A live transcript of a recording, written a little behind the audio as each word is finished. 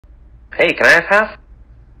Hey, can I have half?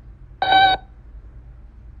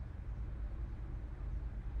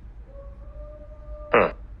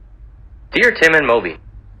 Dear Tim and Moby,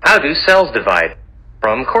 how do cells divide?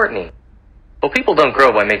 From Courtney. Well, people don't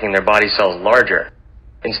grow by making their body cells larger.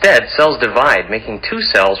 Instead, cells divide, making 2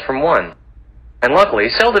 cells from 1. And luckily,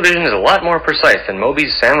 cell division is a lot more precise than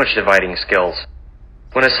Moby's sandwich dividing skills.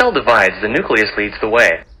 When a cell divides, the nucleus leads the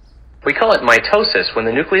way. We call it mitosis when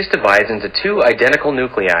the nucleus divides into 2 identical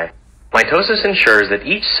nuclei. Mitosis ensures that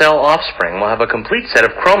each cell offspring will have a complete set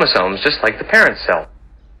of chromosomes just like the parent cell.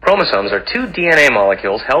 Chromosomes are 2 DNA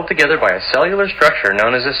molecules held together by a cellular structure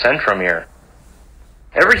known as a centromere.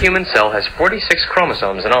 Every human cell has 46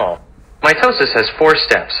 chromosomes in all. Mitosis has 4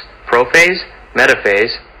 steps: prophase,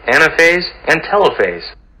 metaphase, anaphase, and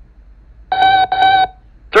telophase.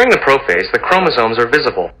 During the prophase, the chromosomes are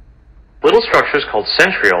visible. Little structures called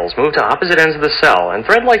centrioles move to opposite ends of the cell, and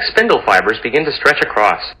thread-like spindle fibers begin to stretch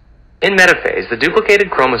across. In metaphase, the duplicated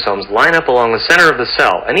chromosomes line up along the center of the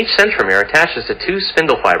cell, and each centromere attaches to 2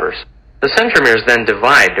 spindle fibers. The centromeres then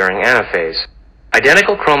divide during anaphase.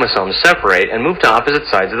 Identical chromosomes separate and move to opposite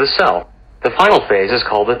sides of the cell. The final phase is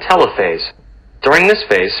called the telophase. During this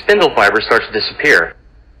phase, spindle fibers start to disappear.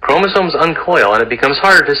 Chromosomes uncoil and it becomes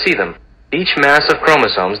harder to see them. Each mass of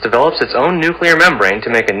chromosomes develops its own nuclear membrane to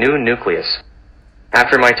make a new nucleus.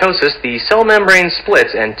 After mitosis, the cell membrane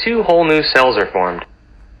splits and 2 whole new cells are formed.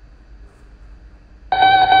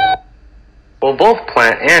 Well, both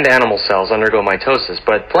plant and animal cells undergo mitosis,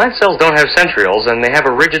 but plant cells don't have centrioles and they have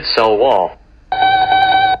a rigid cell wall.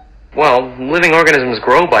 Well, living organisms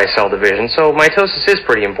grow by cell division, so mitosis is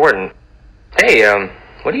pretty important. Hey,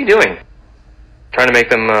 what are you doing? Trying to make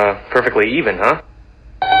them perfectly even, huh?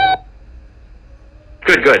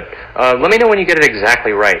 Good. Let me know when you get it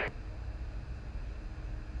exactly right.